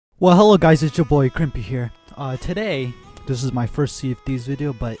Well, hello guys, it's your boy Crimpy here. Today, this is my first Sea of Thieves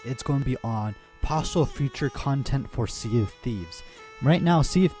video, but it's going to be on possible future content for Sea of Thieves. Right now,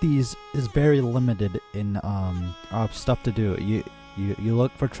 Sea of Thieves is very limited in stuff to do. You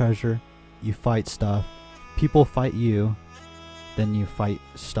look for treasure, you fight stuff, people fight you, then you fight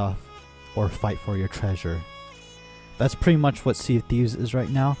stuff or fight for your treasure. That's pretty much what Sea of Thieves is right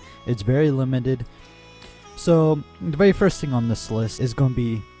now. It's very limited. So the very first thing on this list is going to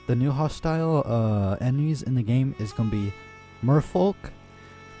be the new hostile enemies in the game is going to be merfolk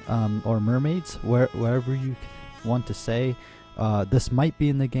or mermaids, wherever you want to say. This might be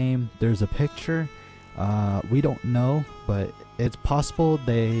in the game. There's a picture. We don't know, but it's possible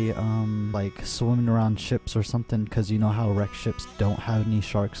they like swimming around ships or something, because you know how wrecked ships don't have any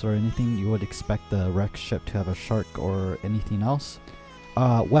sharks or anything. You would expect the wrecked ship to have a shark or anything else.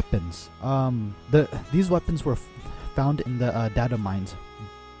 Weapons. These weapons were found in the data mines.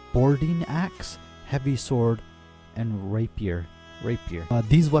 Boarding axe, heavy sword, and rapier.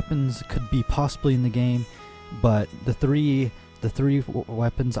 These weapons could be possibly in the game, but the three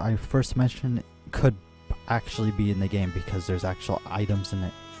weapons I first mentioned could actually be in the game because there's actual items in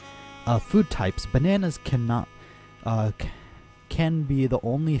it. Food types. Bananas can be the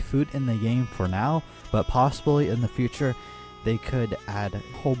only food in the game for now, but possibly in the future they could add a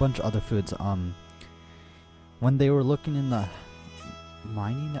whole bunch of other foods. When they were looking in the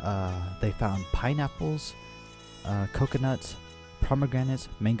mining, they found pineapples, coconuts, pomegranates,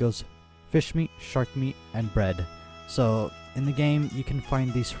 mangoes, fish meat, shark meat, and bread. So in the game you can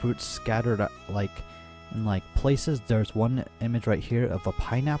find these fruits scattered in places. There's one image right here of a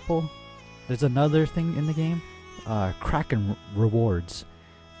pineapple. There's another thing in the game, Kraken rewards.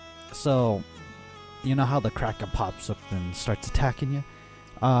 So you know how the Kraken pops up and starts attacking you?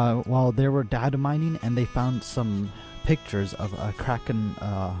 While they were data mining, and they found some pictures of a Kraken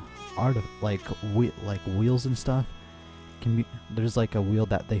art of like wheels and stuff. There's like a wheel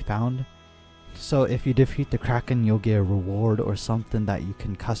that they found. So if you defeat the Kraken, you'll get a reward or something that you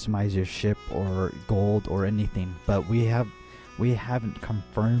can customize your ship or gold or anything. But we haven't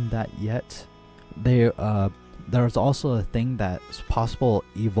confirmed that yet. There's also a thing that's possible,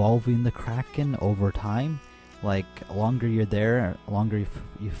 evolving the Kraken over time. Like, longer you're there, longer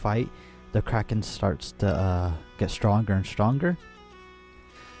you fight, the Kraken starts to get stronger and stronger.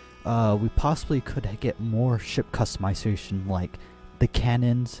 We possibly could get more ship customization, like the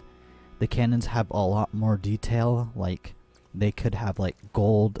cannons. The cannons have a lot more detail. Like, they could have like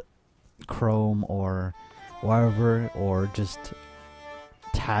gold, chrome, or whatever, or just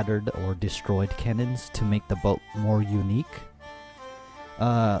tattered or destroyed cannons to make the boat more unique.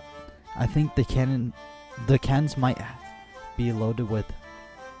 I think the cannons might be loaded with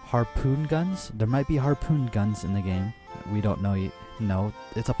harpoon guns. There might be harpoon guns in the game. We don't know yet. No,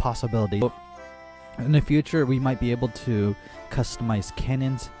 it's a possibility. In the future, we might be able to customize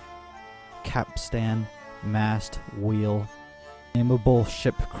cannons, capstan, mast, wheel, nameable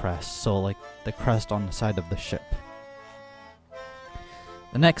ship crest. So like the crest on the side of the ship.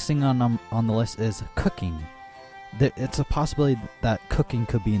 The next thing on the list is cooking. It's a possibility that cooking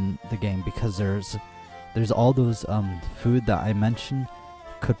could be in the game because there's all those food that I mentioned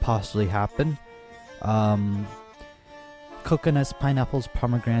could possibly happen. Coconuts, pineapples,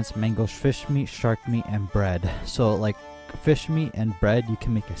 pomegranates, mangoes, fish meat, shark meat, and bread. So like fish meat and bread, you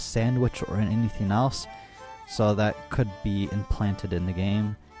can make a sandwich or anything else. So that could be implanted in the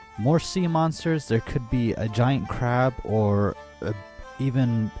game. More sea monsters. There could be a giant crab or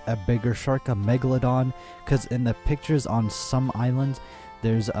even a bigger shark, a megalodon. Because in the pictures on some islands,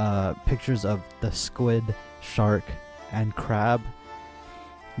 there's pictures of the squid, shark, and crab,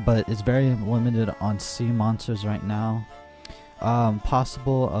 but it's very limited on sea monsters right now.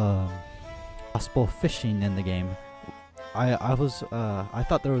 Possible fishing in the game. I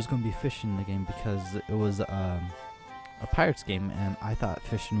thought there was going to be fishing in the game because it was a pirates game, and I thought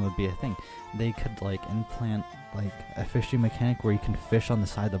fishing would be a thing. They could like implant like a fishing mechanic where you can fish on the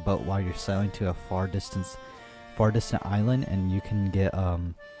side of the boat while you're sailing to a far distant island, and you can get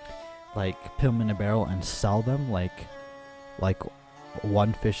like put them in a barrel and sell them. Like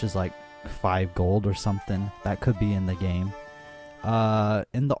one fish is like 5 gold or something. That could be in the game.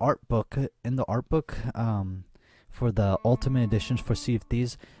 In the art book for the ultimate editions for Sea of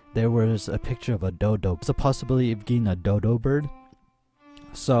Thieves, there was a picture of a dodo. It's a possibility of getting a dodo bird.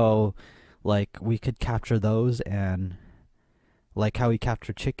 So like we could capture those, and like how we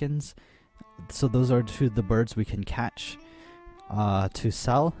capture chickens. So those are two of the birds we can catch to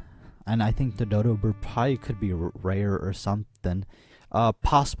sell. And I think the dodo bird probably could be rare or something.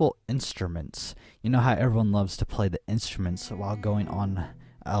 Possible instruments. You know how everyone loves to play the instruments while going on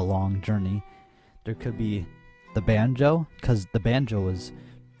a long journey. There could be the banjo, because the banjo was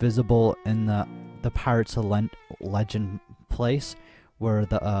visible in the Pirates of Legend place where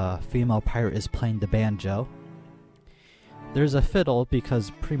the female pirate is playing the banjo. There's a fiddle,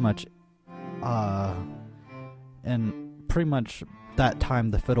 because pretty much that time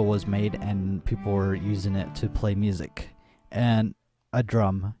the fiddle was made and people were using it to play music. And a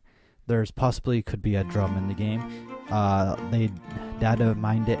drum. There's possibly could be a drum in the game. They data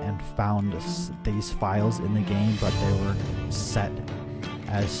mined it and found these files in the game, but they were set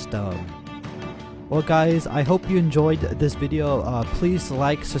as stone. Well guys, I hope you enjoyed this video. Please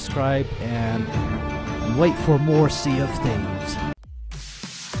like, subscribe, and wait for more Sea of Thieves.